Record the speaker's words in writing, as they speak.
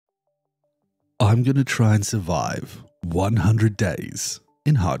I'm gonna try and survive 100 days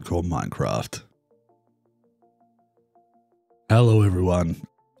in hardcore Minecraft. Hello everyone,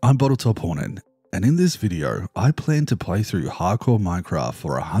 I'm BottleTopHornet, and in this video, I plan to play through hardcore Minecraft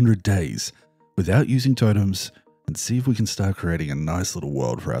for 100 days without using totems and see if we can start creating a nice little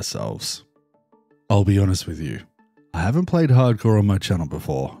world for ourselves. I'll be honest with you, I haven't played hardcore on my channel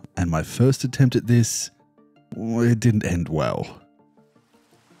before, and my first attempt at this, it didn't end well.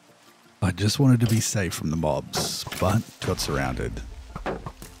 I just wanted to be safe from the mobs, but got surrounded.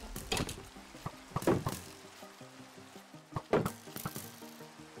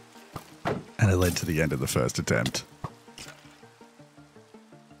 And it led to the end of the first attempt.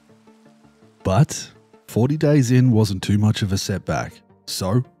 But 40 days in wasn't too much of a setback,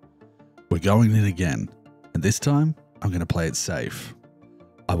 so we're going in again, and this time I'm going to play it safe.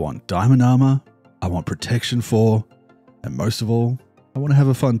 I want diamond armor, I want protection 4, and most of all, I want to have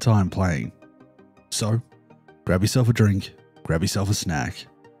a fun time playing. So, grab yourself a drink, grab yourself a snack,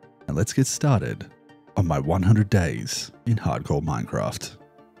 and let's get started on my 100 days in hardcore Minecraft.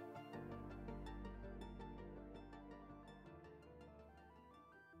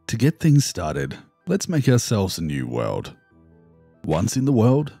 To get things started, let's make ourselves a new world. Once in the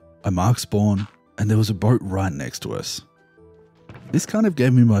world, I marked spawn, and there was a boat right next to us. This kind of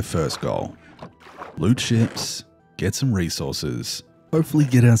gave me my first goal. Loot ships, get some resources, hopefully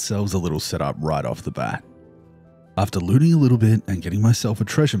get ourselves a little setup right off the bat. After looting a little bit and getting myself a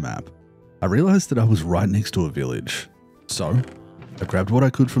treasure map, I realized that I was right next to a village. So, I grabbed what I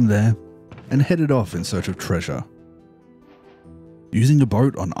could from there and headed off in search of treasure. Using a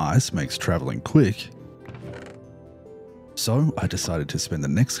boat on ice makes traveling quick, so I decided to spend the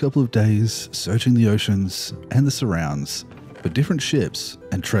next couple of days searching the oceans and the surrounds for different ships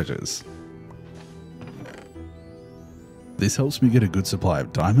and treasures. This helps me get a good supply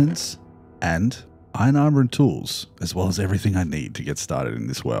of diamonds and iron armor and tools, as well as everything I need to get started in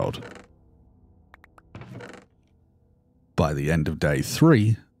this world. By the end of day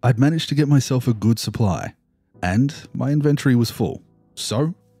 3, I'd managed to get myself a good supply, and my inventory was full.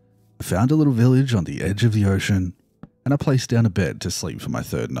 So, I found a little village on the edge of the ocean, and I placed down a bed to sleep for my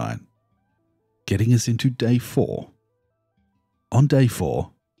third night. Getting us into day 4. On day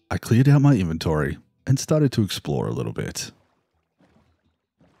 4, I cleared out my inventory and started to explore a little bit.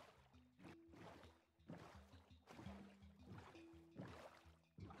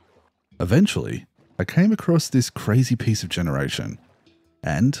 Eventually, I came across this crazy piece of generation,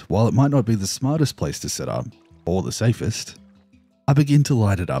 and while it might not be the smartest place to set up, or the safest, I began to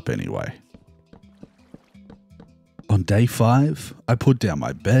light it up anyway. On day 5, I put down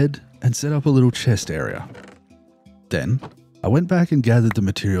my bed and set up a little chest area. Then, I went back and gathered the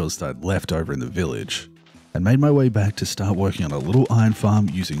materials that I'd left over in the village, and made my way back to start working on a little iron farm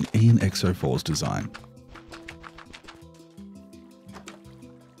using Ian X04's design.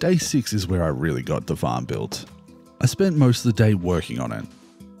 Day 6 is where I really got the farm built. I spent most of the day working on it,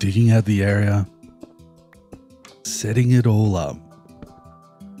 digging out the area, setting it all up.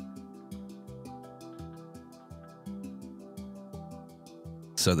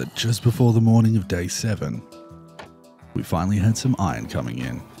 So that just before the morning of day 7, we finally had some iron coming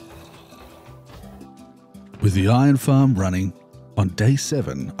in. With the iron farm running, on day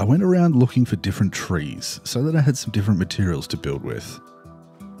 7, I went around looking for different trees so that I had some different materials to build with.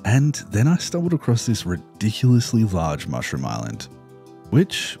 And then I stumbled across this ridiculously large mushroom island,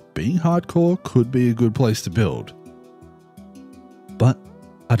 which, being hardcore, could be a good place to build. But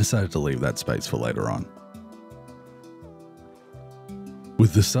I decided to leave that space for later on.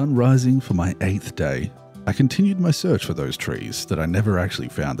 With the sun rising for my 8th day, I continued my search for those trees that I never actually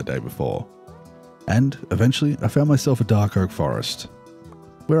found the day before. And eventually I found myself a dark oak forest,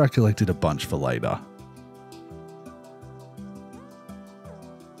 where I collected a bunch for later.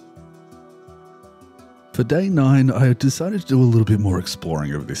 For day 9, I decided to do a little bit more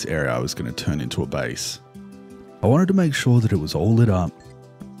exploring of this area I was going to turn into a base. I wanted to make sure that it was all lit up,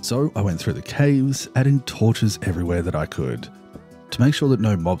 so I went through the caves, adding torches everywhere that I could, to make sure that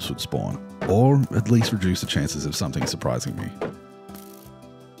no mobs would spawn, or at least reduce the chances of something surprising me.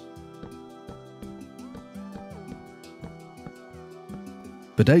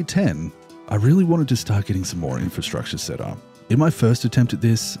 For day 10, I really wanted to start getting some more infrastructure set up. In my first attempt at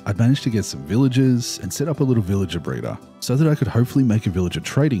this, I'd managed to get some villagers and set up a little villager breeder so that I could hopefully make a villager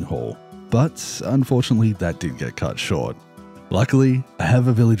trading hall, but unfortunately that did get cut short. Luckily, I have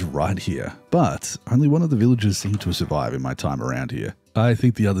a village right here, but only one of the villagers seemed to survive in my time around here. I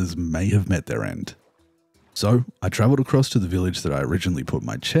think the others may have met their end. So I travelled across to the village that I originally put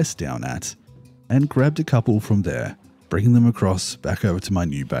my chest down at, and grabbed a couple from there, bringing them across back over to my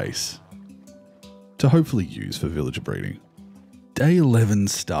new base. to hopefully use for villager breeding. Day 11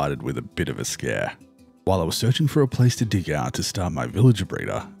 started with a bit of a scare. While I was searching for a place to dig out to start my villager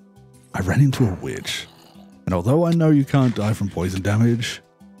breeder, I ran into a witch. And although I know you can't die from poison damage,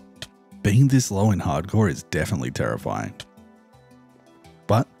 being this low in hardcore is definitely terrifying.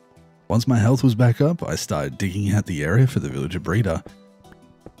 But once my health was back up, I started digging out the area for the villager breeder.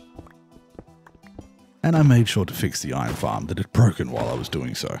 And I made sure to fix the iron farm that had broken while I was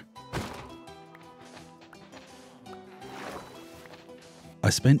doing so. I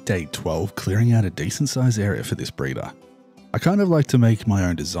spent day 12 clearing out a decent sized area for this breeder. I kind of like to make my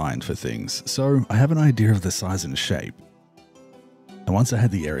own design for things, so I have an idea of the size and shape. And once I had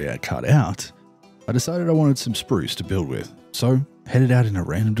the area cut out, I decided I wanted some spruce to build with, so headed out in a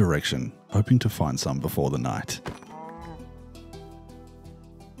random direction, hoping to find some before the night.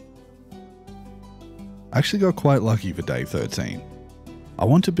 I actually got quite lucky for day 13. I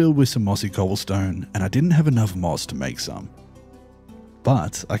want to build with some mossy cobblestone, and I didn't have enough moss to make some.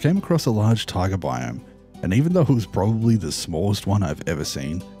 But I came across a large taiga biome, and even though it was probably the smallest one I've ever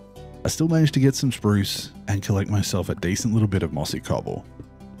seen, I still managed to get some spruce and collect myself a decent little bit of mossy cobble.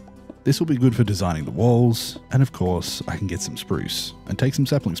 This will be good for designing the walls, and of course I can get some spruce and take some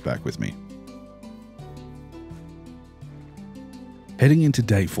saplings back with me. Heading into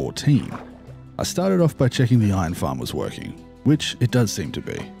day 14, I started off by checking the iron farm was working, which it does seem to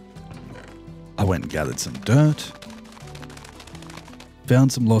be. I went and gathered some dirt, found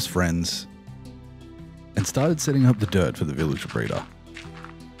some lost friends, and started setting up the dirt for the villager breeder.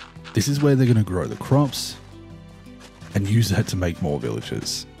 This is where they're going to grow the crops and use that to make more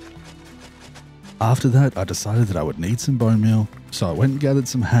villagers. After that, I decided that I would need some bone meal, so I went and gathered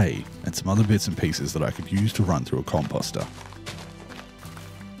some hay and some other bits and pieces that I could use to run through a composter.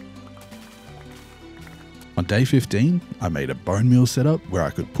 On day 15, I made a bone meal setup where I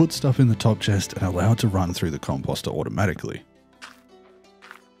could put stuff in the top chest and allow it to run through the composter automatically.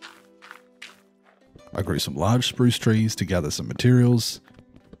 I grew some large spruce trees to gather some materials,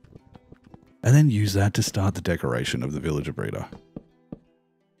 and then use that to start the decoration of the villager breeder.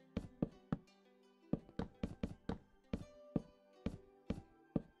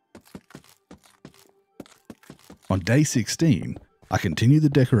 On day 16, I continued the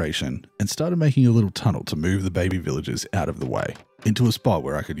decoration and started making a little tunnel to move the baby villagers out of the way, into a spot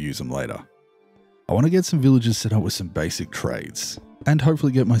where I could use them later. I want to get some villagers set up with some basic trades, and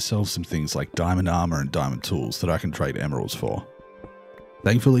hopefully get myself some things like diamond armor and diamond tools that I can trade emeralds for.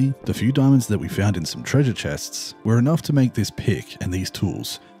 Thankfully, the few diamonds that we found in some treasure chests were enough to make this pick and these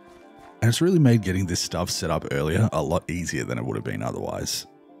tools, and it's really made getting this stuff set up earlier a lot easier than it would have been otherwise.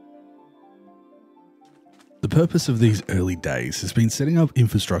 The purpose of these early days has been setting up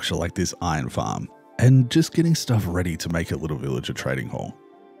infrastructure like this iron farm, and just getting stuff ready to make a little villager trading hall.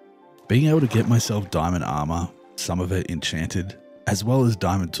 Being able to get myself diamond armor, some of it enchanted, as well as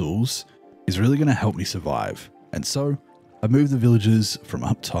diamond tools, is really going to help me survive, and so I moved the villagers from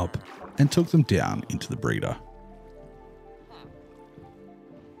up top and took them down into the breeder.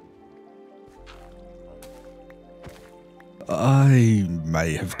 I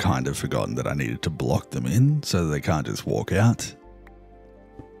may have kind of forgotten that I needed to block them in so that they can't just walk out.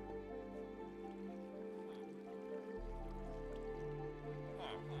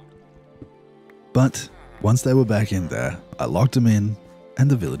 But once they were back in there, I locked them in and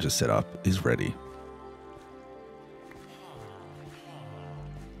the villager setup is ready.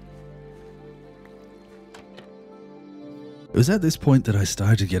 It was at this point that I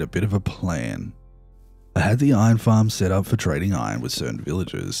started to get a bit of a plan. I had the iron farm set up for trading iron with certain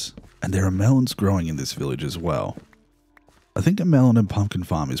villagers, and there are melons growing in this village as well. I think a melon and pumpkin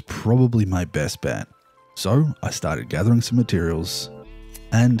farm is probably my best bet, so I started gathering some materials,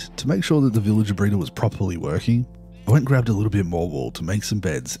 and to make sure that the villager breeder was properly working, I went and grabbed a little bit more wool to make some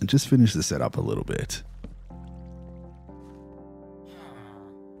beds and just finish the setup a little bit.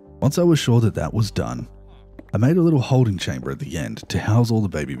 Once I was sure that that was done, I made a little holding chamber at the end to house all the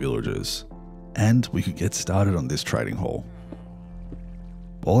baby villagers, and we could get started on this trading hall.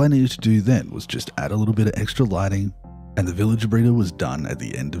 All I needed to do then was just add a little bit of extra lighting, and the villager breeder was done at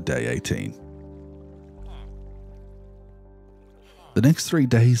the end of day 18. The next 3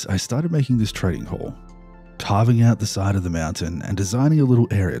 days I started making this trading hall, carving out the side of the mountain and designing a little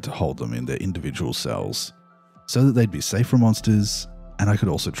area to hold them in their individual cells, so that they'd be safe from monsters, and I could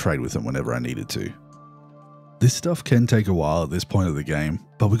also trade with them whenever I needed to. This stuff can take a while at this point of the game,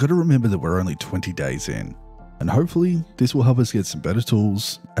 but we've got to remember that we're only 20 days in, and hopefully this will help us get some better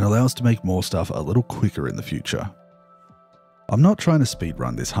tools and allow us to make more stuff a little quicker in the future. I'm not trying to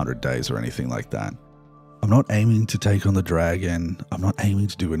speedrun this 100 days or anything like that. I'm not aiming to take on the dragon, I'm not aiming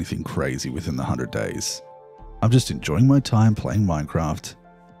to do anything crazy within the 100 days. I'm just enjoying my time playing Minecraft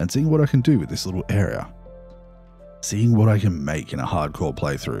and seeing what I can do with this little area. Seeing what I can make in a hardcore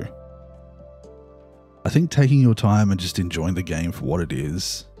playthrough. I think taking your time and just enjoying the game for what it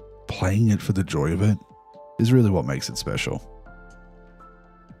is, playing it for the joy of it, is really what makes it special.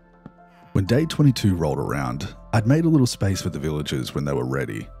 When day 22 rolled around, I'd made a little space for the villagers when they were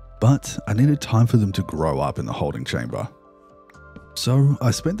ready, but I needed time for them to grow up in the holding chamber. So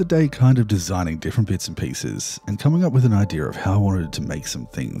I spent the day kind of designing different bits and pieces and coming up with an idea of how I wanted to make some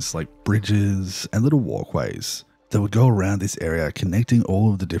things like bridges and little walkways that would go around this area connecting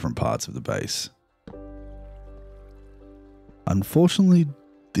all of the different parts of the base. Unfortunately,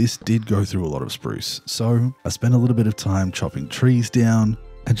 this did go through a lot of spruce, so I spent a little bit of time chopping trees down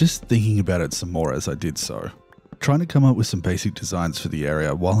and just thinking about it some more as I did so. Trying to come up with some basic designs for the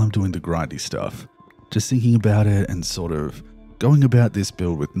area while I'm doing the grindy stuff. Just thinking about it and sort of going about this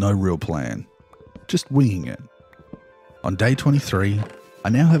build with no real plan. Just winging it. On day 23, I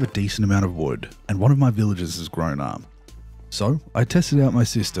now have a decent amount of wood and one of my villagers has grown up. So I tested out my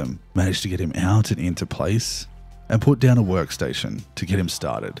system, managed to get him out and into place, and put down a workstation to get him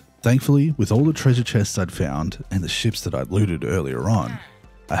started. Thankfully, with all the treasure chests I'd found and the ships that I'd looted earlier on,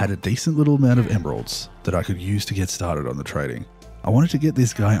 I had a decent little amount of emeralds that I could use to get started on the trading. I wanted to get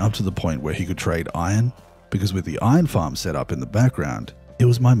this guy up to the point where he could trade iron, because with the iron farm set up in the background, it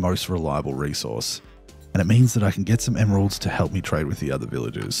was my most reliable resource, and it means that I can get some emeralds to help me trade with the other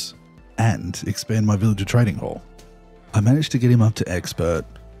villagers, and expand my villager trading hall. I managed to get him up to expert,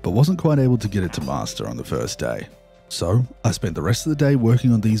 but wasn't quite able to get it to master on the first day. So I spent the rest of the day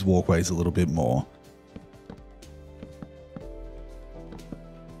working on these walkways a little bit more.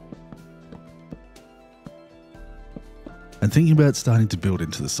 And thinking about starting to build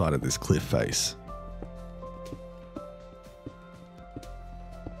into the side of this cliff face.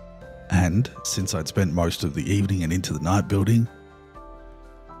 And since I'd spent most of the evening and into the night building,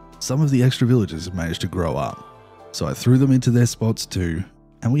 some of the extra villagers had managed to grow up. So I threw them into their spots too,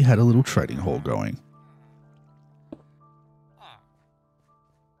 and we had a little trading hall going.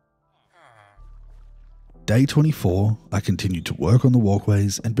 Day 24, I continued to work on the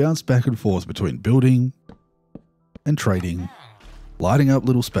walkways and bounced back and forth between building and trading, lighting up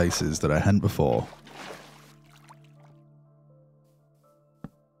little spaces that I hadn't before.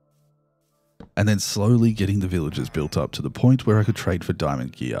 And then slowly getting the villagers built up to the point where I could trade for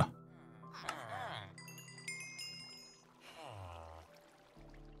diamond gear.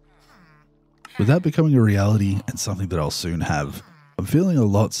 With that becoming a reality and something that I'll soon have, I'm feeling a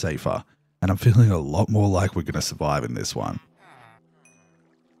lot safer. And I'm feeling a lot more like we're going to survive in this one.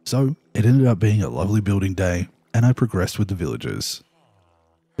 So it ended up being a lovely building day and I progressed with the villagers.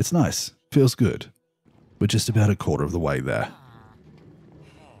 It's nice, feels good. We're just about a quarter of the way there.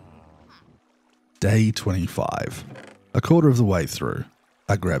 Day 25. A quarter of the way through,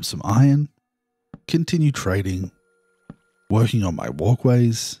 I grabbed some iron, continued trading, working on my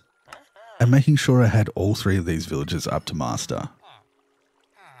walkways, and making sure I had all three of these villagers up to master.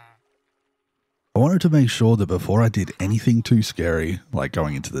 I wanted to make sure that before I did anything too scary, like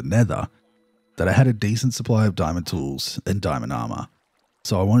going into the nether, that I had a decent supply of diamond tools and diamond armor.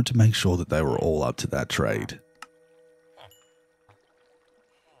 So I wanted to make sure that they were all up to that trade.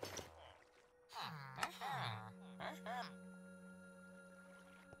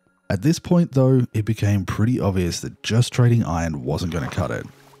 At this point though, it became pretty obvious that just trading iron wasn't going to cut it,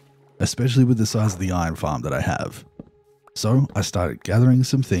 especially with the size of the iron farm that I have. So I started gathering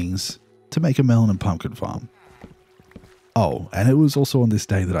some things to make a melon and pumpkin farm. Oh, and it was also on this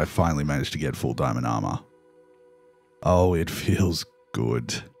day that I finally managed to get full diamond armor. Oh, it feels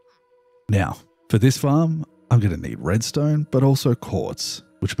good. Now, for this farm, I'm going to need redstone, but also quartz,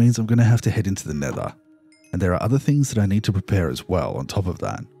 which means I'm going to have to head into the nether. And there are other things that I need to prepare as well on top of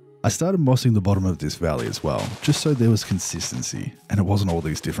that. I started mossing the bottom of this valley as well, just so there was consistency and it wasn't all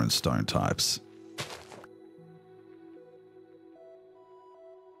these different stone types.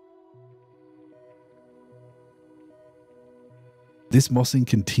 This mossing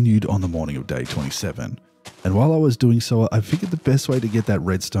continued on the morning of day 27, and while I was doing so, I figured the best way to get that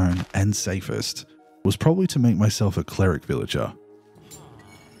redstone, and safest, was probably to make myself a cleric villager.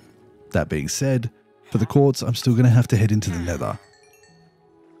 That being said, for the quartz, I'm still going to have to head into the nether.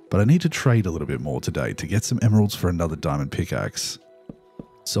 But I need to trade a little bit more today to get some emeralds for another diamond pickaxe.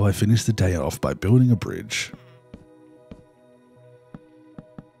 So I finished the day off by building a bridge.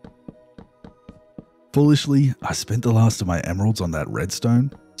 Foolishly, I spent the last of my emeralds on that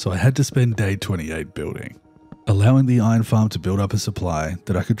redstone, so I had to spend day 28 building, allowing the iron farm to build up a supply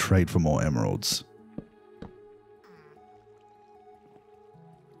that I could trade for more emeralds.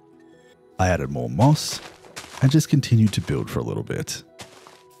 I added more moss and just continued to build for a little bit.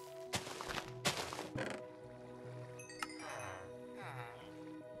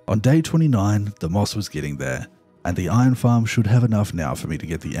 On day 29, the moss was getting there, and the iron farm should have enough now for me to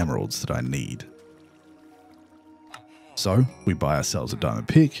get the emeralds that I need. So we buy ourselves a diamond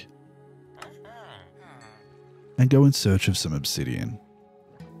pick and go in search of some obsidian.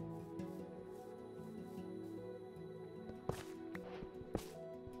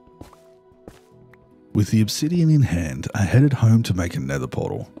 With the obsidian in hand, I headed home to make a nether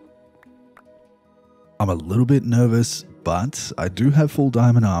portal. I'm a little bit nervous, but I do have full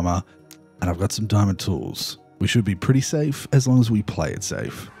diamond armor and I've got some diamond tools. We should be pretty safe as long as we play it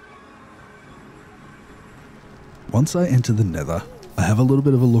safe. Once I enter the nether, I have a little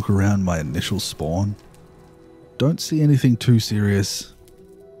bit of a look around my initial spawn. Don't see anything too serious,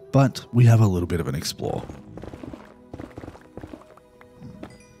 but we have a little bit of an explore.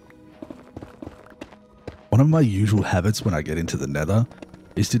 One of my usual habits when I get into the nether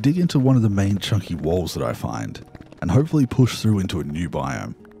is to dig into one of the main chunky walls that I find, and hopefully push through into a new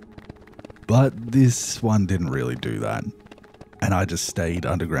biome. But this one didn't really do that, and I just stayed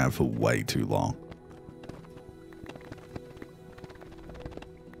underground for way too long.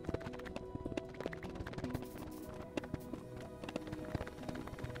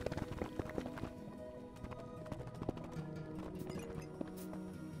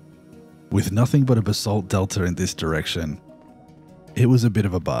 With nothing but a basalt delta in this direction, it was a bit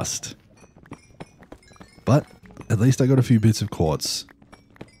of a bust. But at least I got a few bits of quartz,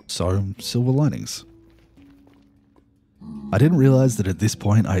 so silver linings. I didn't realize that at this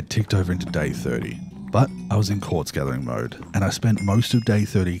point I had ticked over into day 30, but I was in quartz gathering mode, and I spent most of day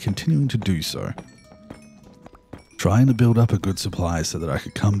 30 continuing to do so, trying to build up a good supply so that I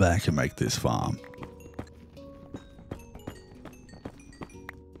could come back and make this farm.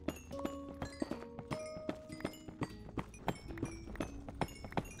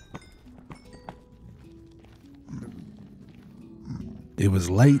 It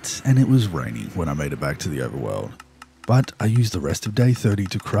was late and it was raining when I made it back to the overworld, but I used the rest of day 30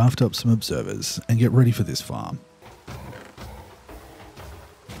 to craft up some observers and get ready for this farm.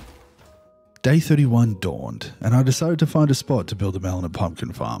 Day 31 dawned and I decided to find a spot to build a melon and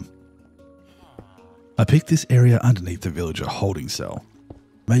pumpkin farm. I picked this area underneath the villager holding cell,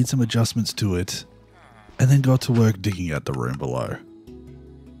 made some adjustments to it, and then got to work digging out the room below.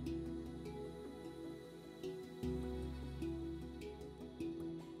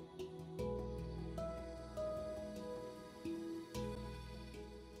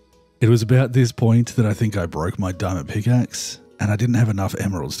 It was about this point that I think I broke my diamond pickaxe and I didn't have enough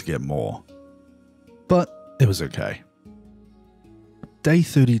emeralds to get more. But it was okay. Day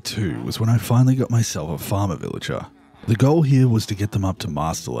 32 was when I finally got myself a farmer villager. The goal here was to get them up to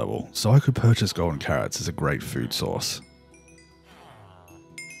master level so I could purchase golden carrots as a great food source.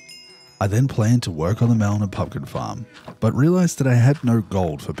 I then planned to work on the melon and pumpkin farm, but realized that I had no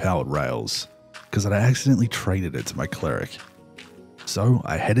gold for powered rails because I accidentally traded it to my cleric. So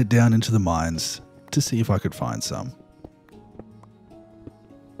I headed down into the mines to see if I could find some.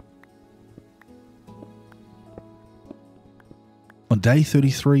 On day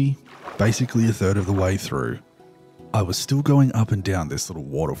 33, basically a third of the way through, I was still going up and down this little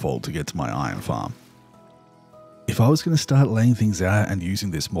waterfall to get to my iron farm. If I was going to start laying things out and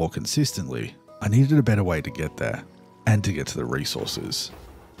using this more consistently, I needed a better way to get there and to get to the resources.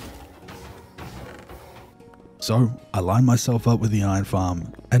 So I lined myself up with the iron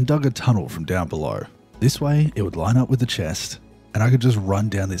farm and dug a tunnel from down below. This way it would line up with the chest and I could just run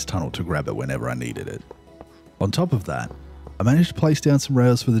down this tunnel to grab it whenever I needed it. On top of that, I managed to place down some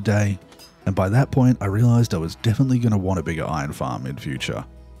rails for the day, and by that point I realized I was definitely going to want a bigger iron farm in future.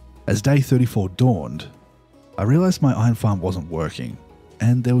 As day 34 dawned, I realized my iron farm wasn't working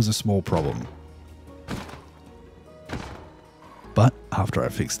and there was a small problem. But after I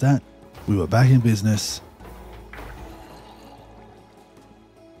fixed that, we were back in business.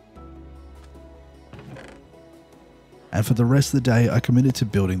 And for the rest of the day, I committed to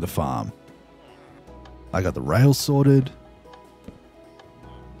building the farm. I got the rails sorted,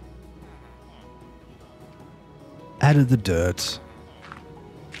 added the dirt,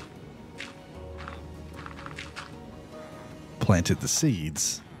 planted the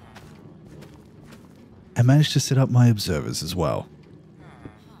seeds, and managed to set up my observers as well.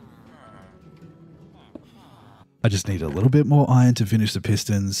 I just need a little bit more iron to finish the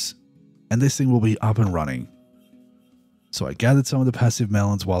pistons, and this thing will be up and running. So I gathered some of the passive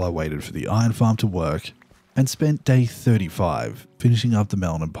melons while I waited for the iron farm to work, and spent day 35 finishing up the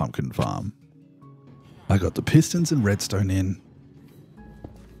melon and pumpkin farm. I got the pistons and redstone in,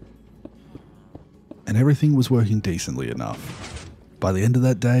 and everything was working decently enough. By the end of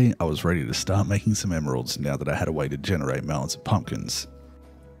that day, I was ready to start making some emeralds now that I had a way to generate melons and pumpkins.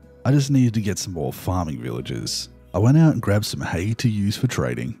 I just needed to get some more farming villages. I went out and grabbed some hay to use for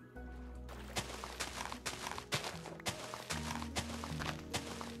trading.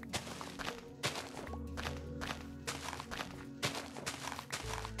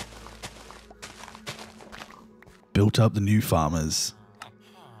 Built up the new farmers.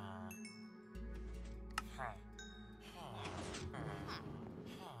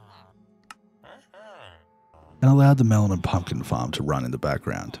 And allowed the melon and pumpkin farm to run in the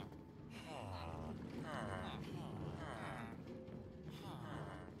background.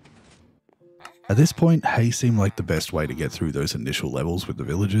 At this point, hay seemed like the best way to get through those initial levels with the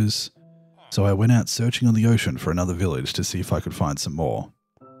villagers, so I went out searching on the ocean for another village to see if I could find some more.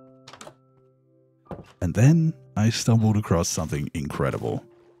 And then I stumbled across something incredible.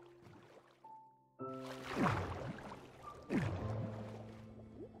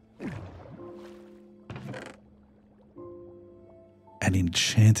 An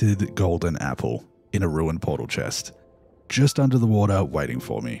enchanted golden apple in a ruined portal chest, just under the water waiting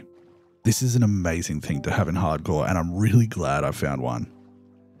for me. This is an amazing thing to have in hardcore, and I'm really glad I found one.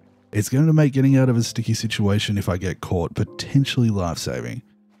 It's going to make getting out of a sticky situation if I get caught potentially life-saving,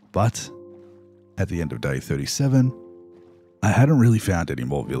 but at the end of day 37, I hadn't really found any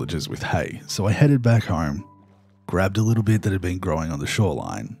more villages with hay, so I headed back home, grabbed a little bit that had been growing on the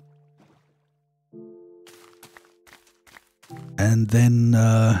shoreline, and then,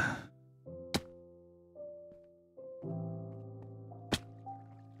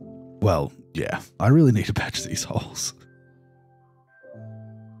 well, yeah, I really need to patch these holes.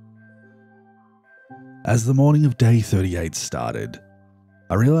 As the morning of day 38 started,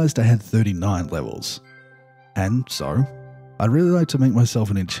 I realized I had 39 levels, and so I'd really like to make myself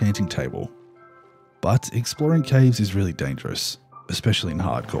an enchanting table. But exploring caves is really dangerous, especially in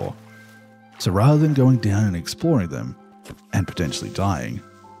hardcore. So rather than going down and exploring them, and potentially dying,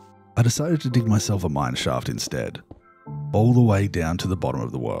 I decided to dig myself a mine shaft instead, all the way down to the bottom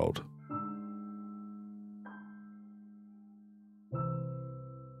of the world.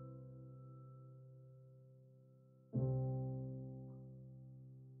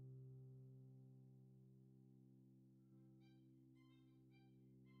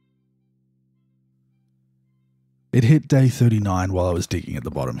 It hit day 39 while I was digging at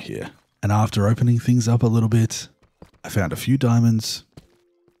the bottom here, and after opening things up a little bit, I found a few diamonds,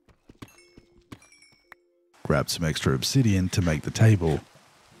 grabbed some extra obsidian to make the table,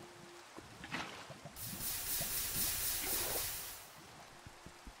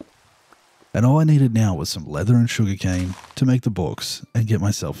 and all I needed now was some leather and sugarcane to make the books and get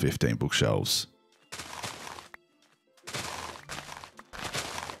myself 15 bookshelves.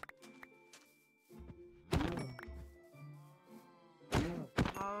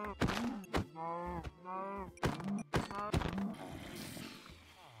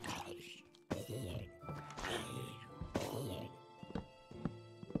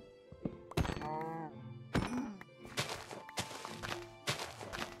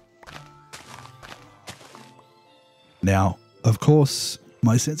 Now, of course,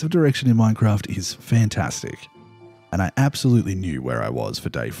 my sense of direction in Minecraft is fantastic, and I absolutely knew where I was for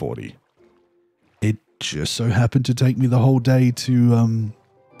day 40. It just so happened to take me the whole day to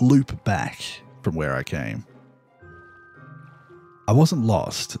loop back from where I came. I wasn't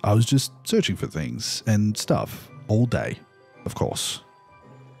lost, I was just searching for things and stuff all day, of course.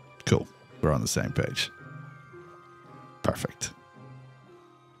 Cool, we're on the same page. Perfect.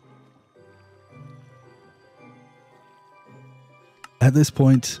 At this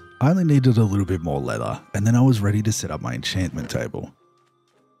point, I only needed a little bit more leather, and then I was ready to set up my enchantment table.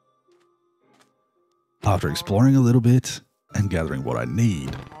 After exploring a little bit and gathering what I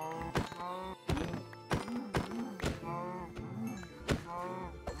need,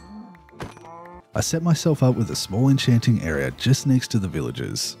 I set myself up with a small enchanting area just next to the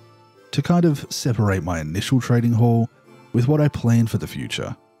villages to kind of separate my initial trading hall with what I planned for the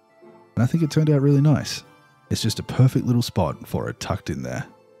future. And I think it turned out really nice. It's just a perfect little spot for it tucked in there.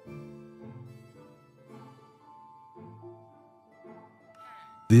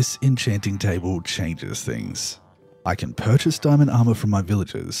 This enchanting table changes things. I can purchase diamond armor from my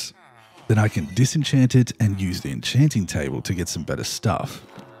villagers. Then I can disenchant it and use the enchanting table to get some better stuff.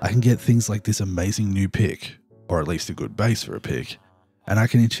 I can get things like this amazing new pick, or at least a good base for a pick, and I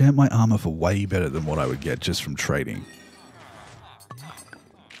can enchant my armor for way better than what I would get just from trading.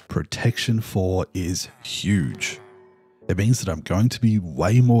 Protection 4 is huge. It means that I'm going to be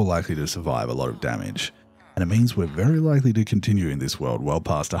way more likely to survive a lot of damage, and it means we're very likely to continue in this world well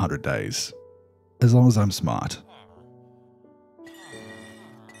past 100 days. as long as I'm smart.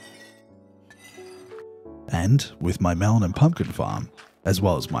 And with my melon and pumpkin farm, as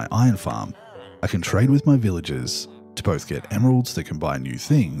well as my iron farm, I can trade with my villagers to both get emeralds that can buy new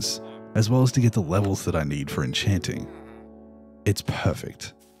things, as well as to get the levels that I need for enchanting. It's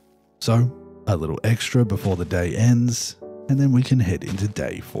perfect. So, a little extra before the day ends, and then we can head into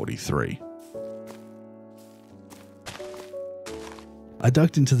day 43. I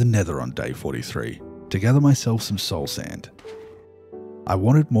ducked into the nether on day 43 to gather myself some soul sand. I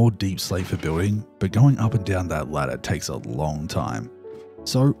wanted more deep slate for building, but going up and down that ladder takes a long time.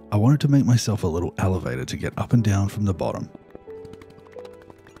 So I wanted to make myself a little elevator to get up and down from the bottom.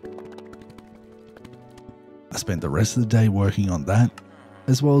 I spent the rest of the day working on that,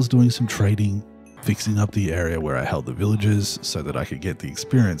 as well as doing some trading, fixing up the area where I held the villagers so that I could get the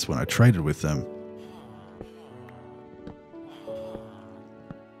experience when I traded with them.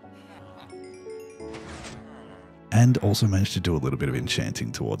 And also managed to do a little bit of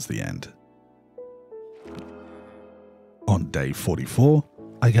enchanting towards the end. On day 44,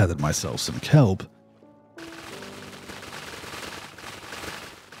 I gathered myself some kelp,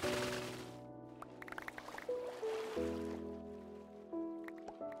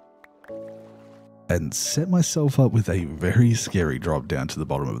 and set myself up with a very scary drop down to the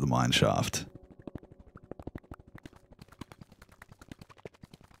bottom of the mine shaft.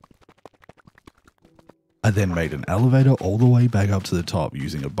 I then made an elevator all the way back up to the top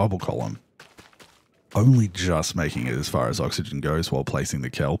using a bubble column, only just making it as far as oxygen goes while placing the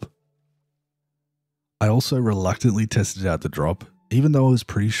kelp. I also reluctantly tested out the drop, even though I was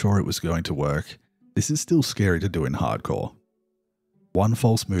pretty sure it was going to work. This is still scary to do in hardcore. One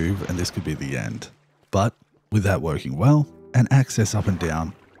false move and this could be the end. But with that working well and access up and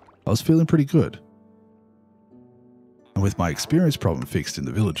down, I was feeling pretty good. And with my experience problem fixed in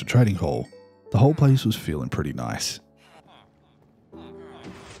the villager trading hall, the whole place was feeling pretty nice.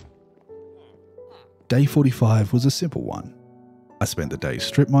 Day 45 was a simple one. I spent the day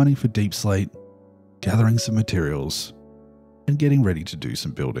strip mining for deep slate, gathering some materials, and getting ready to do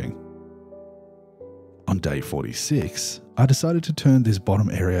some building. On day 46, I decided to turn this bottom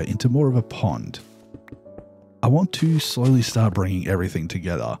area into more of a pond. I want to slowly start bringing everything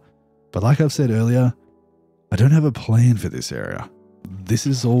together, but like I've said earlier, I don't have a plan for this area. This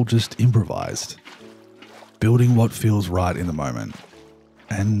is all just improvised. Building what feels right in the moment,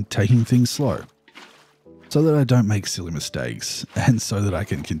 and taking things slow, so that I don't make silly mistakes, and so that I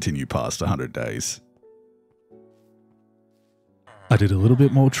can continue past 100 days. I did a little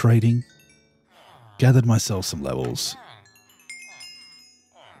bit more trading, gathered myself some levels,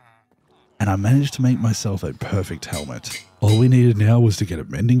 and I managed to make myself a perfect helmet. All we needed now was to get a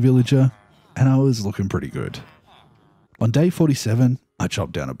mending villager, and I was looking pretty good. On day 47, I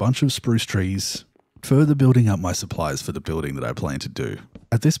chopped down a bunch of spruce trees, further building up my supplies for the building that I plan to do.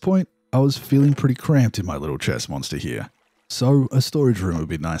 At this point, I was feeling pretty cramped in my little chest monster here, so a storage room would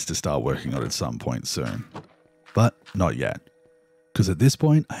be nice to start working on at some point soon. But not yet, because at this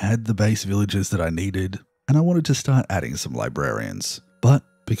point I had the base villagers that I needed, and I wanted to start adding some librarians. But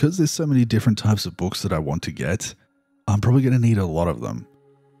because there's so many different types of books that I want to get, I'm probably going to need a lot of them.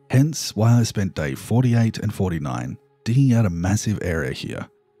 Hence why I spent day 48 and 49 digging out a massive area here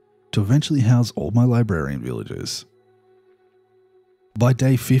to eventually house all my librarian villagers. By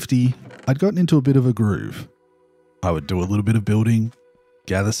day 50, I'd gotten into a bit of a groove. I would do a little bit of building,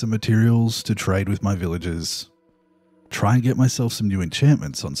 gather some materials to trade with my villagers, try and get myself some new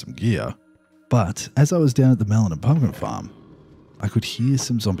enchantments on some gear, but as I was down at the melon and pumpkin farm, I could hear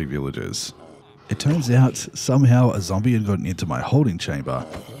some zombie villagers. It turns out somehow a zombie had gotten into my holding chamber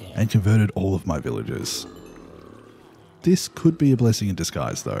and converted all of my villagers. This could be a blessing in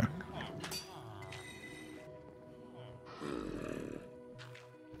disguise though.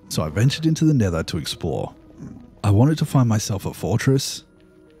 So I ventured into the nether to explore. I wanted to find myself a fortress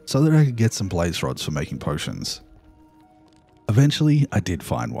so that I could get some blaze rods for making potions. Eventually, I did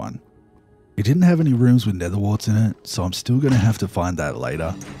find one. It didn't have any rooms with nether warts in it, so I'm still going to have to find that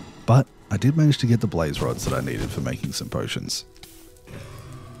later, but I did manage to get the blaze rods that I needed for making some potions.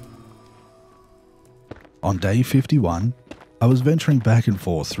 On day 51, I was venturing back and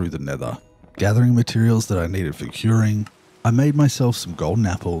forth through the nether, gathering materials that I needed for curing. I made myself some golden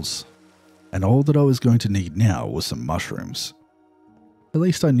apples, and all that I was going to need now was some mushrooms. At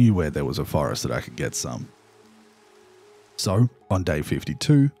least I knew where there was a forest that I could get some. So, on day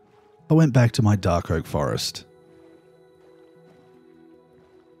 52, I went back to my dark oak forest,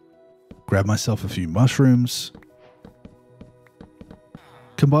 grabbed myself a few mushrooms,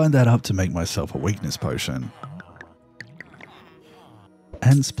 combined that up to make myself a weakness potion,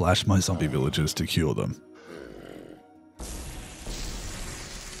 hadn't splashed my zombie villagers to cure them.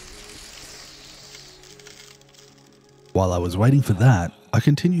 While I was waiting for that, I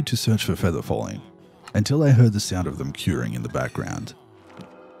continued to search for feather falling, until I heard the sound of them curing in the background.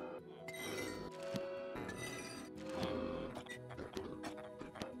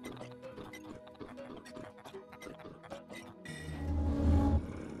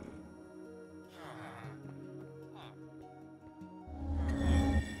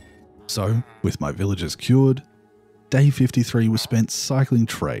 So, with my villagers cured, day 53 was spent cycling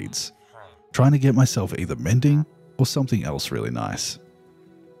trades, trying to get myself either mending or something else really nice.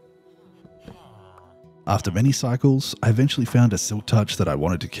 After many cycles, I eventually found a silk touch that I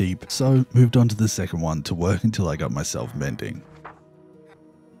wanted to keep, so moved on to the second one to work until I got myself mending.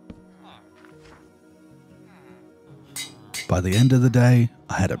 By the end of the day,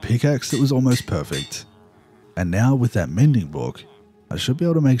 I had a pickaxe that was almost perfect, and now with that mending book, I should be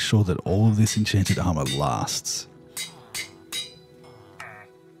able to make sure that all of this enchanted armor lasts.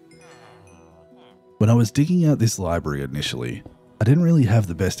 When I was digging out this library initially, I didn't really have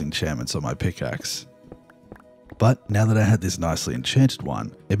the best enchantments on my pickaxe. But now that I had this nicely enchanted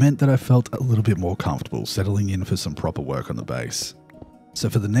one, it meant that I felt a little bit more comfortable settling in for some proper work on the base. So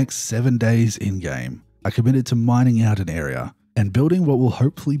for the next 7 days in-game, I committed to mining out an area and building what will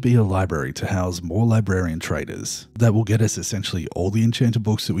hopefully be a library to house more librarian traders that will get us essentially all the enchanted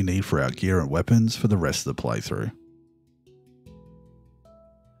books that we need for our gear and weapons for the rest of the playthrough.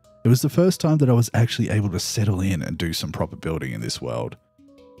 It was the first time that I was actually able to settle in and do some proper building in this world,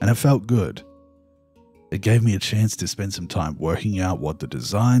 and it felt good. It gave me a chance to spend some time working out what the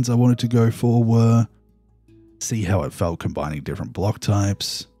designs I wanted to go for were, see how it felt combining different block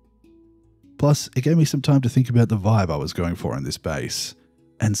types. Plus, it gave me some time to think about the vibe I was going for in this base,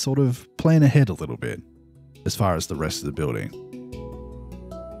 and sort of plan ahead a little bit, as far as the rest of the building.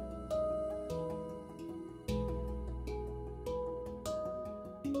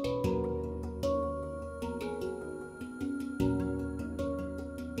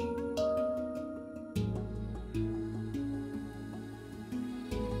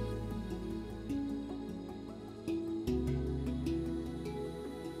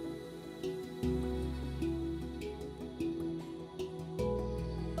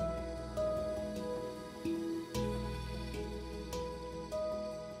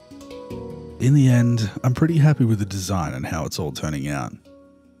 In the end, I'm pretty happy with the design and how it's all turning out.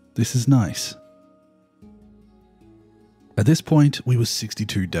 This is nice. At this point, we were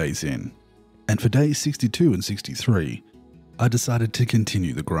 62 days in, and for days 62 and 63, I decided to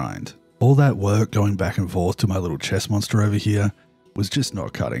continue the grind. All that work going back and forth to my little chess monster over here was just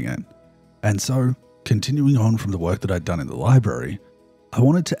not cutting it. And so, continuing on from the work that I'd done in the library, I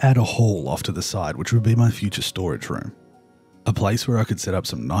wanted to add a hall off to the side which would be my future storage room. A place where I could set up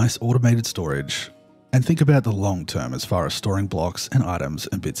some nice automated storage and think about the long term as far as storing blocks and items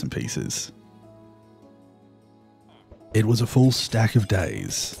and bits and pieces. It was a full stack of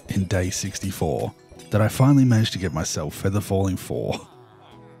days in day 64 that I finally managed to get myself feather falling 4.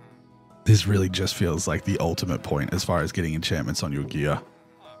 This really just feels like the ultimate point as far as getting enchantments on your gear.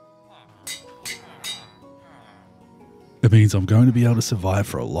 It means I'm going to be able to survive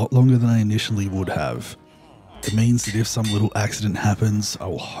for a lot longer than I initially would have. It means that if some little accident happens, I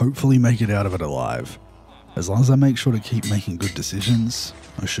will hopefully make it out of it alive. As long as I make sure to keep making good decisions,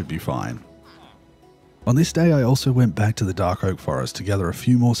 I should be fine. On this day, I also went back to the Dark Oak Forest to gather a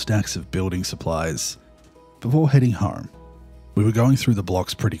few more stacks of building supplies before heading home. We were going through the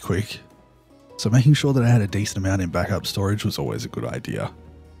blocks pretty quick, so making sure that I had a decent amount in backup storage was always a good idea.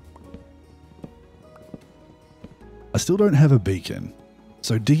 I still don't have a beacon,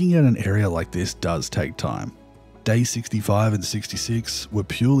 so digging out an area like this does take time. Days 65 and 66 were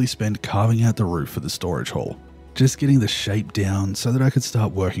purely spent carving out the roof for the storage hall, just getting the shape down so that I could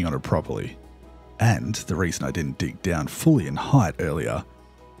start working on it properly. And the reason I didn't dig down fully in height earlier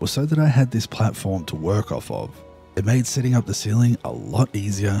was so that I had this platform to work off of. It made setting up the ceiling a lot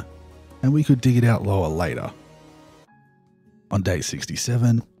easier, and we could dig it out lower later. On day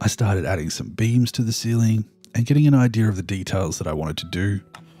 67, I started adding some beams to the ceiling and getting an idea of the details that I wanted to do,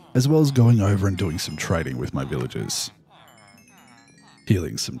 as well as going over and doing some trading with my villagers.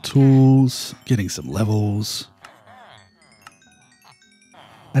 Healing some tools, getting some levels.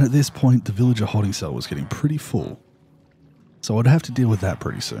 And at this point, the villager holding cell was getting pretty full, so I'd have to deal with that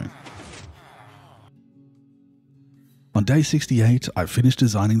pretty soon. On day 68, I finished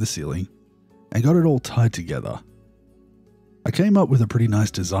designing the ceiling and got it all tied together. I came up with a pretty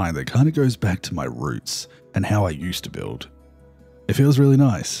nice design that kind of goes back to my roots and how I used to build. It feels really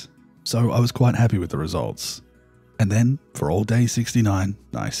nice, so I was quite happy with the results. And then, for all day 69,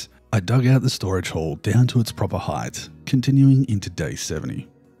 nice, I dug out the storage hall down to its proper height, continuing into day 70,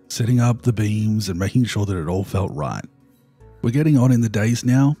 setting up the beams and making sure that it all felt right. We're getting on in the days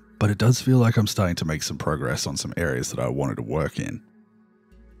now, but it does feel like I'm starting to make some progress on some areas that I wanted to work in.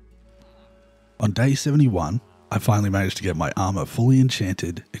 On day 71, I finally managed to get my armor fully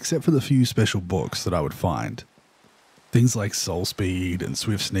enchanted, except for the few special books that I would find. Things like Soul Speed and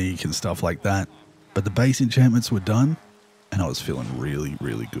Swift Sneak and stuff like that, but the base enchantments were done, and I was feeling really,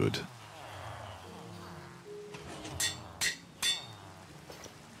 really good.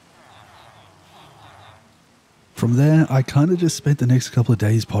 From there, I kind of just spent the next couple of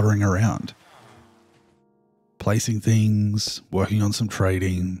days pottering around. Placing things, working on some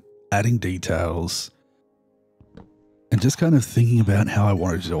trading, adding details, and just kind of thinking about how I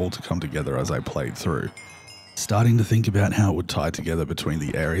wanted it all to come together as I played through. Starting to think about how it would tie together between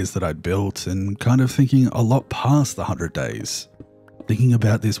the areas that I'd built and kind of thinking a lot past the 100 days. Thinking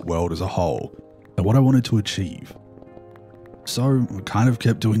about this world as a whole and what I wanted to achieve. So I kind of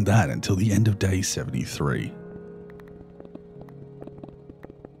kept doing that until the end of day 73.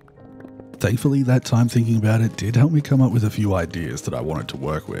 Thankfully, that time thinking about it did help me come up with a few ideas that I wanted to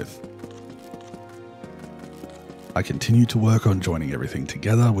work with. I continued to work on joining everything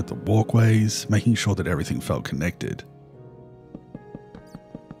together with the walkways, making sure that everything felt connected.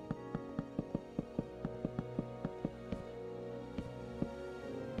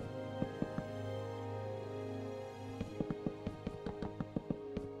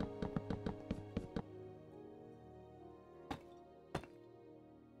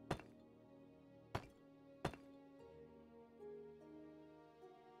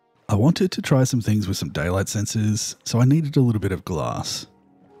 I wanted to try some things with some daylight sensors, so I needed a little bit of glass.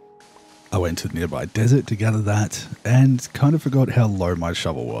 I went to the nearby desert to gather that, and kind of forgot how low my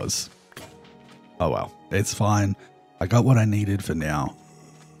shovel was. Oh well, it's fine. I got what I needed for now.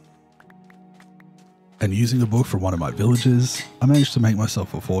 And using a book from one of my villagers, I managed to make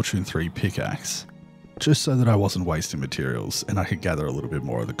myself a Fortune 3 pickaxe, just so that I wasn't wasting materials and I could gather a little bit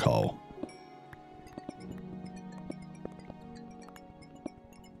more of the coal.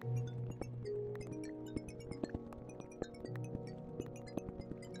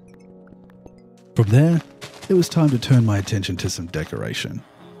 From there, it was time to turn my attention to some decoration.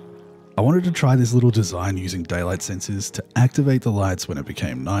 I wanted to try this little design using daylight sensors to activate the lights when it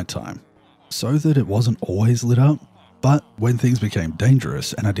became nighttime, so that it wasn't always lit up, but when things became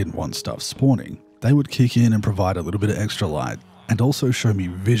dangerous and I didn't want stuff spawning, they would kick in and provide a little bit of extra light and also show me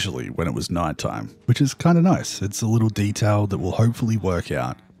visually when it was nighttime, which is kind of nice. It's a little detail that will hopefully work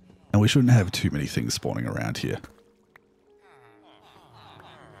out, and we shouldn't have too many things spawning around here.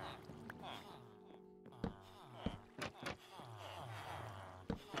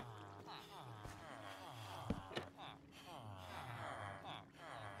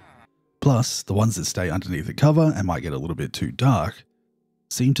 Plus, the ones that stay underneath the cover and might get a little bit too dark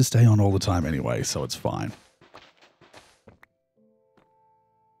seem to stay on all the time anyway, so it's fine.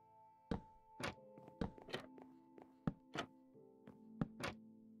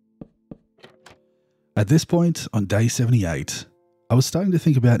 At this point, on day 78, I was starting to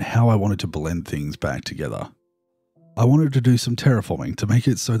think about how I wanted to blend things back together. I wanted to do some terraforming to make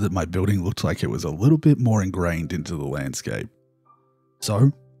it so that my building looked like it was a little bit more ingrained into the landscape.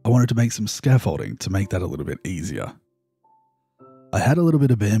 So, I wanted to make some scaffolding to make that a little bit easier. I had a little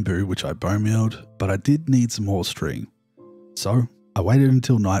bit of bamboo which I bone mealed, but I did need some more string. So I waited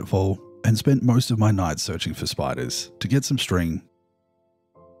until nightfall and spent most of my nights searching for spiders to get some string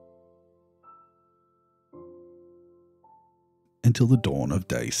until the dawn of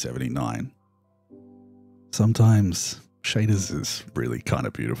day 79. Sometimes shaders is really kind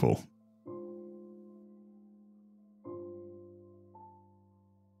of beautiful.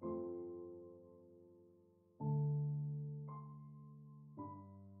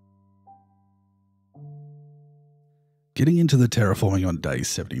 Getting into the terraforming on day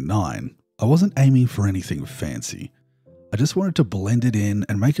 79, I wasn't aiming for anything fancy. I just wanted to blend it in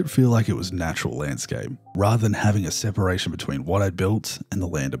and make it feel like it was natural landscape, rather than having a separation between what I built and the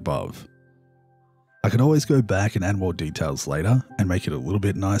land above. I could always go back and add more details later and make it a little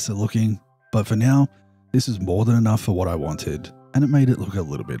bit nicer looking, but for now, this is more than enough for what I wanted, and it made it look a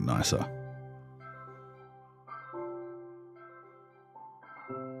little bit nicer.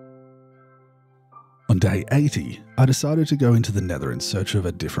 On day 80, I decided to go into the Nether in search of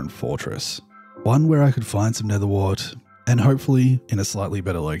a different fortress. One where I could find some nether wart, and hopefully in a slightly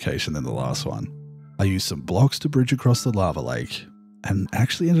better location than the last one. I used some blocks to bridge across the lava lake, and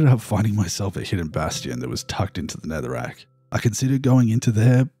actually ended up finding myself a hidden bastion that was tucked into the netherrack. I considered going into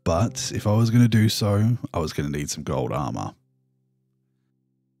there, but if I was going to do so, I was going to need some gold armor.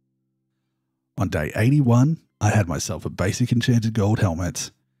 On day 81, I had myself a basic enchanted gold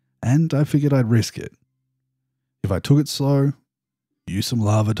helmet, and I figured I'd risk it. If I took it slow, use some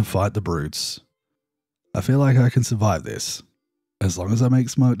lava to fight the brutes, I feel like I can survive this. As long as I make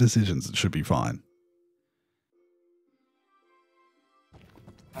smart decisions, it should be fine.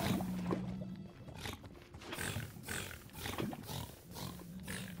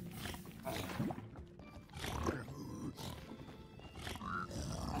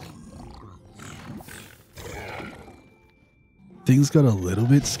 Things got a little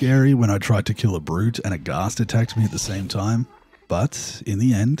bit scary when I tried to kill a brute and a ghast attacked me at the same time, but in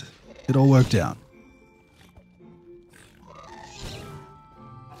the end, it all worked out.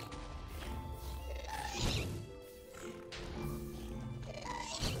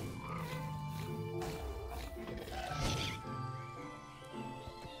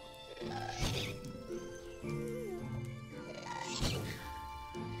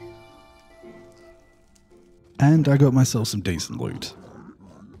 And I got myself some decent loot.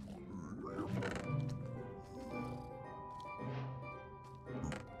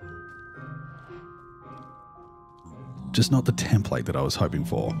 Just not the template that I was hoping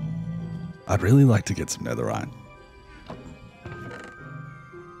for. I'd really like to get some netherite.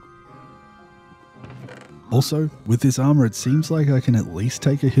 Also, with this armor it seems like I can at least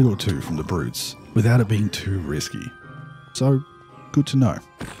take a hit or two from the brutes without it being too risky. So, good to know.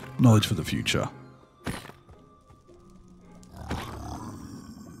 Knowledge for the future.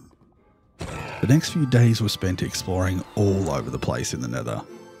 The next few days were spent exploring all over the place in the nether.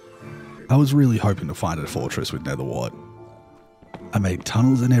 I was really hoping to find a fortress with nether wart. I made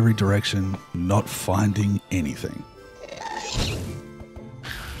tunnels in every direction, not finding anything.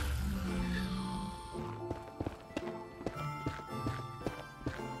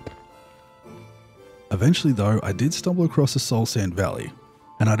 Eventually though, I did stumble across a soul sand valley,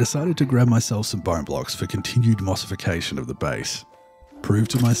 and I decided to grab myself some bone blocks for continued mossification of the base. Prove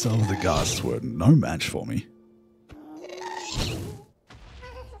to myself the ghasts were no match for me.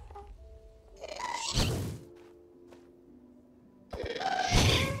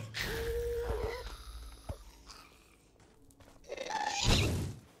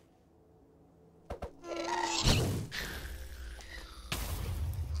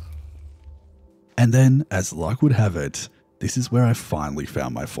 And then, as luck would have it, this is where I finally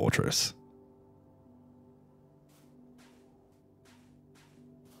found my fortress.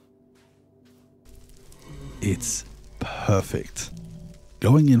 It's perfect.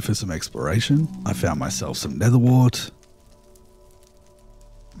 Going in for some exploration, I found myself some nether wart.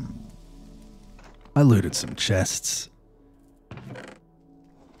 I looted some chests.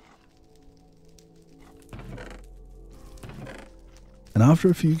 And after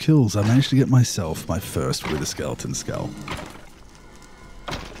a few kills, I managed to get myself my first wither skeleton skull.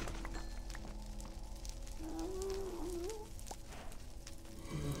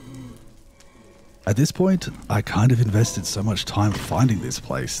 At this point, I kind of invested so much time finding this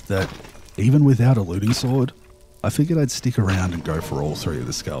place that even without a looting sword, I figured I'd stick around and go for all three of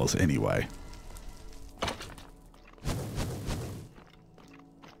the skulls anyway.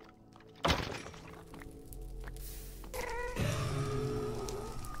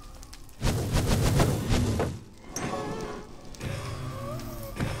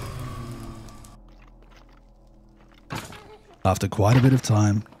 After quite a bit of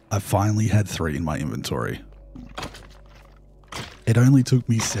time, I finally had 3 in my inventory. It only took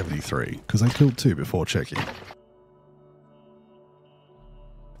me 73 because I killed 2 before checking.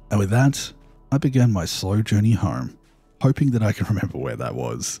 And with that, I began my slow journey home, hoping that I can remember where that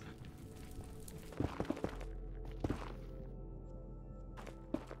was.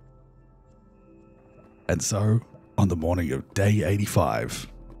 And so, on the morning of day 85,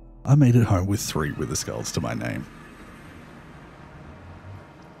 I made it home with 3 wither skulls to my name.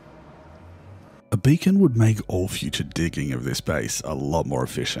 A beacon would make all future digging of this base a lot more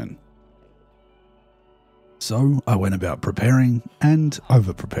efficient. So I went about preparing and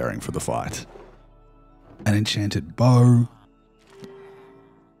over-preparing for the fight. An enchanted bow,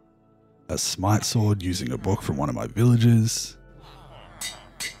 a smite sword using a book from one of my villagers,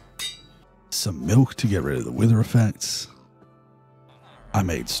 some milk to get rid of the wither effects. I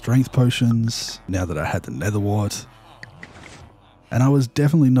made strength potions now that I had the nether wart. And I was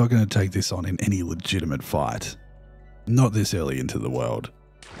definitely not going to take this on in any legitimate fight. Not this early into the world.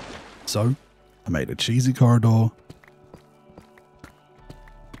 So, I made a cheesy corridor.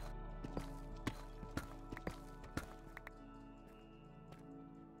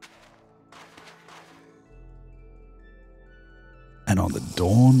 on the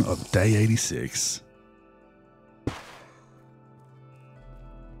dawn of day 86.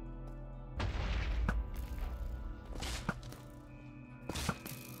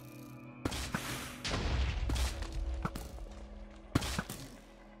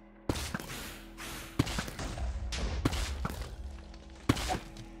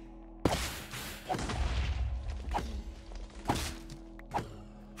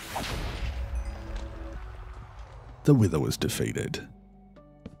 The Wither was defeated.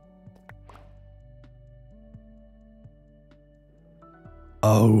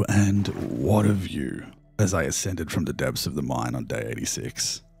 Oh, and what a view as I ascended from the depths of the mine on day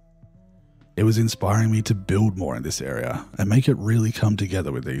 86. It was inspiring me to build more in this area and make it really come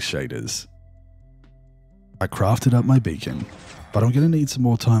together with these shaders. I crafted up my beacon, but I'm going to need some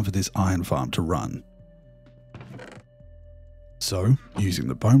more time for this iron farm to run. So, using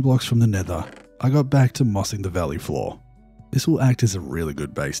the bone blocks from the nether, I got back to mossing the valley floor. This will act as a really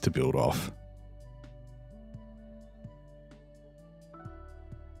good base to build off.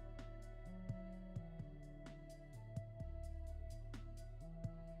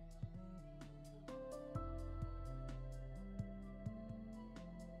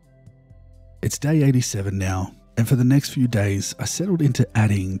 It's day 87 now, and for the next few days I settled into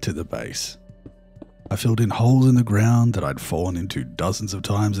adding to the base. I filled in holes in the ground that I'd fallen into dozens of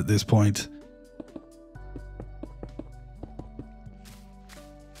times at this point.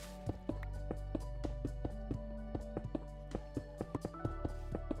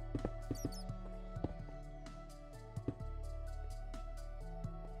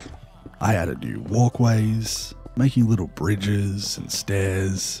 I added new walkways, making little bridges and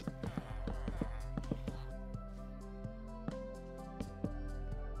stairs.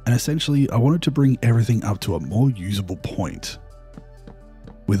 And essentially, I wanted to bring everything up to a more usable point.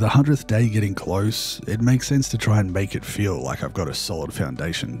 With the 100th day getting close, it makes sense to try and make it feel like I've got a solid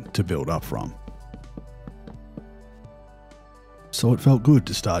foundation to build up from. So it felt good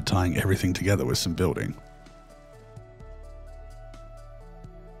to start tying everything together with some building.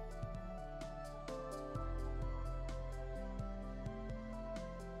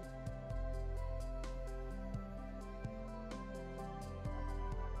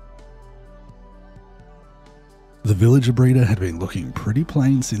 The villager breeder had been looking pretty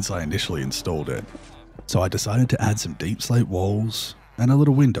plain since I initially installed it, so I decided to add some deep slate walls and a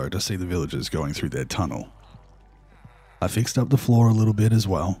little window to see the villagers going through their tunnel. I fixed up the floor a little bit as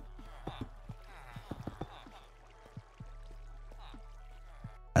well.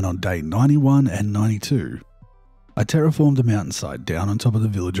 And on day 91 and 92, I terraformed the mountainside down on top of the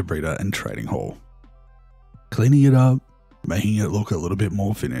villager breeder and trading hall. Cleaning it up, making it look a little bit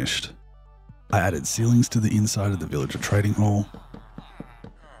more finished. I added ceilings to the inside of the villager trading hall,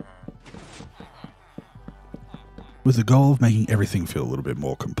 with the goal of making everything feel a little bit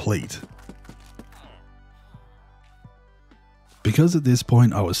more complete. Because at this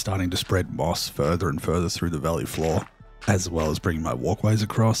point I was starting to spread moss further and further through the valley floor, as well as bringing my walkways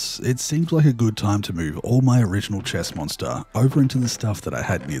across, it seemed like a good time to move all my original chest monster over into the stuff that I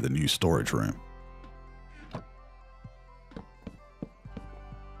had near the new storage room.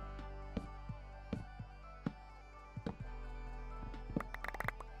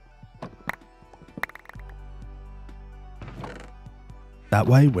 That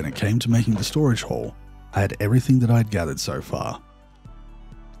way, when it came to making the storage hall, I had everything that I'd gathered so far,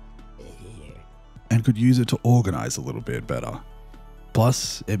 and could use it to organize a little bit better.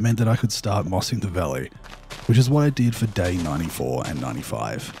 Plus, it meant that I could start mossing the valley, which is what I did for day 94 and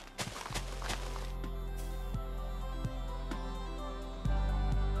 95.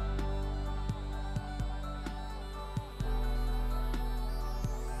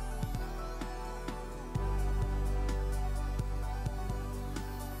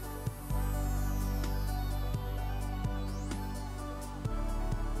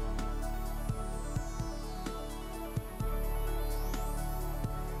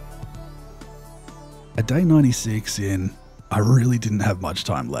 At day 96 in, I really didn't have much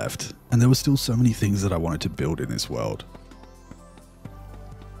time left, and there were still so many things that I wanted to build in this world.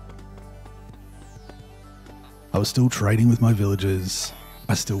 I was still trading with my villagers,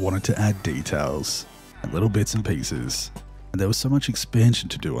 I still wanted to add details, and little bits and pieces, and there was so much expansion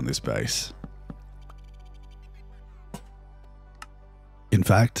to do on this base. In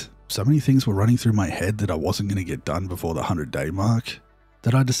fact, so many things were running through my head that I wasn't going to get done before the 100-day mark,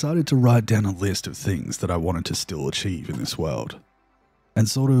 that I decided to write down a list of things that I wanted to still achieve in this world, and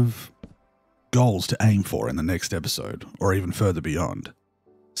sort of goals to aim for in the next episode, or even further beyond.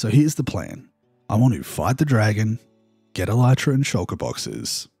 So here's the plan. I want to fight the dragon, get elytra and shulker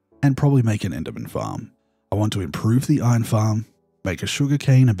boxes, and probably make an enderman farm. I want to improve the iron farm, make a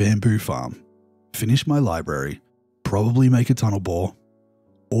sugarcane and bamboo farm, finish my library, probably make a tunnel bore,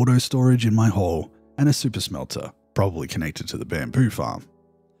 auto storage in my hall, and a super smelter, probably connected to the bamboo farm.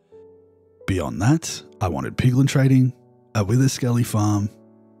 Beyond that, I wanted piglin trading, a wither skelly farm,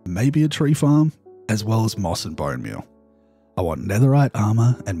 maybe a tree farm, as well as moss and bone meal. I want netherite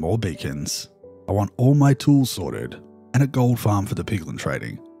armor and more beacons. I want all my tools sorted, and a gold farm for the piglin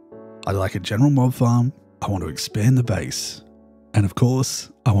trading. I'd like a general mob farm. I want to expand the base. And of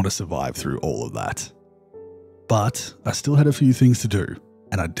course, I want to survive through all of that. But I still had a few things to do,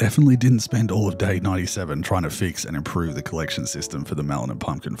 and I definitely didn't spend all of day 97 trying to fix and improve the collection system for the melon and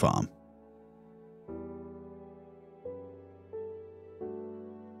pumpkin farm.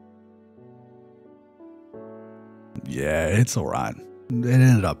 Yeah, it's alright. It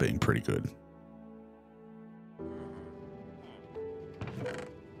ended up being pretty good.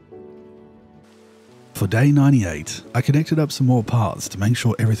 For day 98, I connected up some more paths to make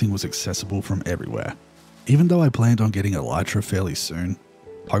sure everything was accessible from everywhere. Even though I planned on getting elytra fairly soon,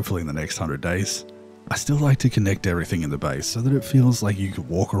 hopefully in the next 100 days, I still like to connect everything in the base so that it feels like you could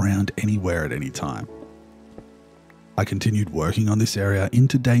walk around anywhere at any time. I continued working on this area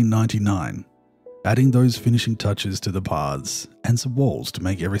into day 99, adding those finishing touches to the paths and some walls to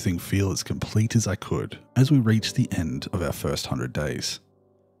make everything feel as complete as I could as we reached the end of our first 100 days.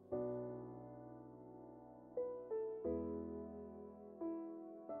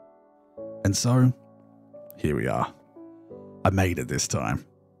 And so, here we are. I made it this time.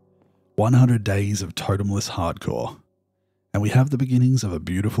 100 days of totemless hardcore, and we have the beginnings of a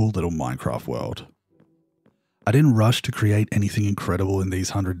beautiful little Minecraft world. I didn't rush to create anything incredible in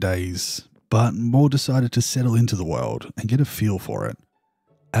these 100 days, but more decided to settle into the world and get a feel for it.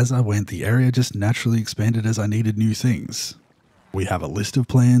 As I went, the area just naturally expanded as I needed new things. We have a list of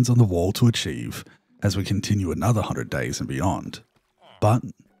plans on the wall to achieve as we continue another 100 days and beyond. But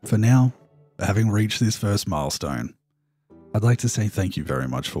for now, having reached this first milestone, I'd like to say thank you very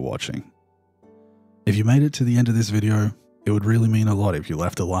much for watching. If you made it to the end of this video, it would really mean a lot if you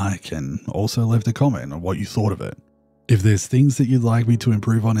left a like and also left a comment on what you thought of it. If there's things that you'd like me to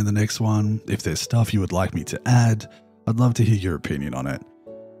improve on in the next one, if there's stuff you would like me to add, I'd love to hear your opinion on it.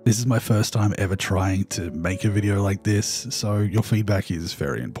 This is my first time ever trying to make a video like this, so your feedback is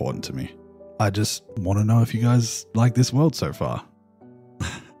very important to me. I just want to know if you guys like this world so far.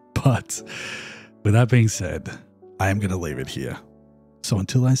 But with that being said, I am going to leave it here. So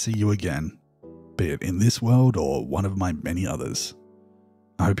until I see you again, be it in this world or one of my many others,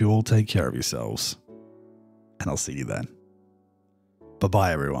 I hope you all take care of yourselves, and I'll see you then.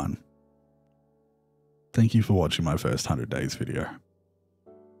 Bye-bye everyone. Thank you for watching my first 100 days video.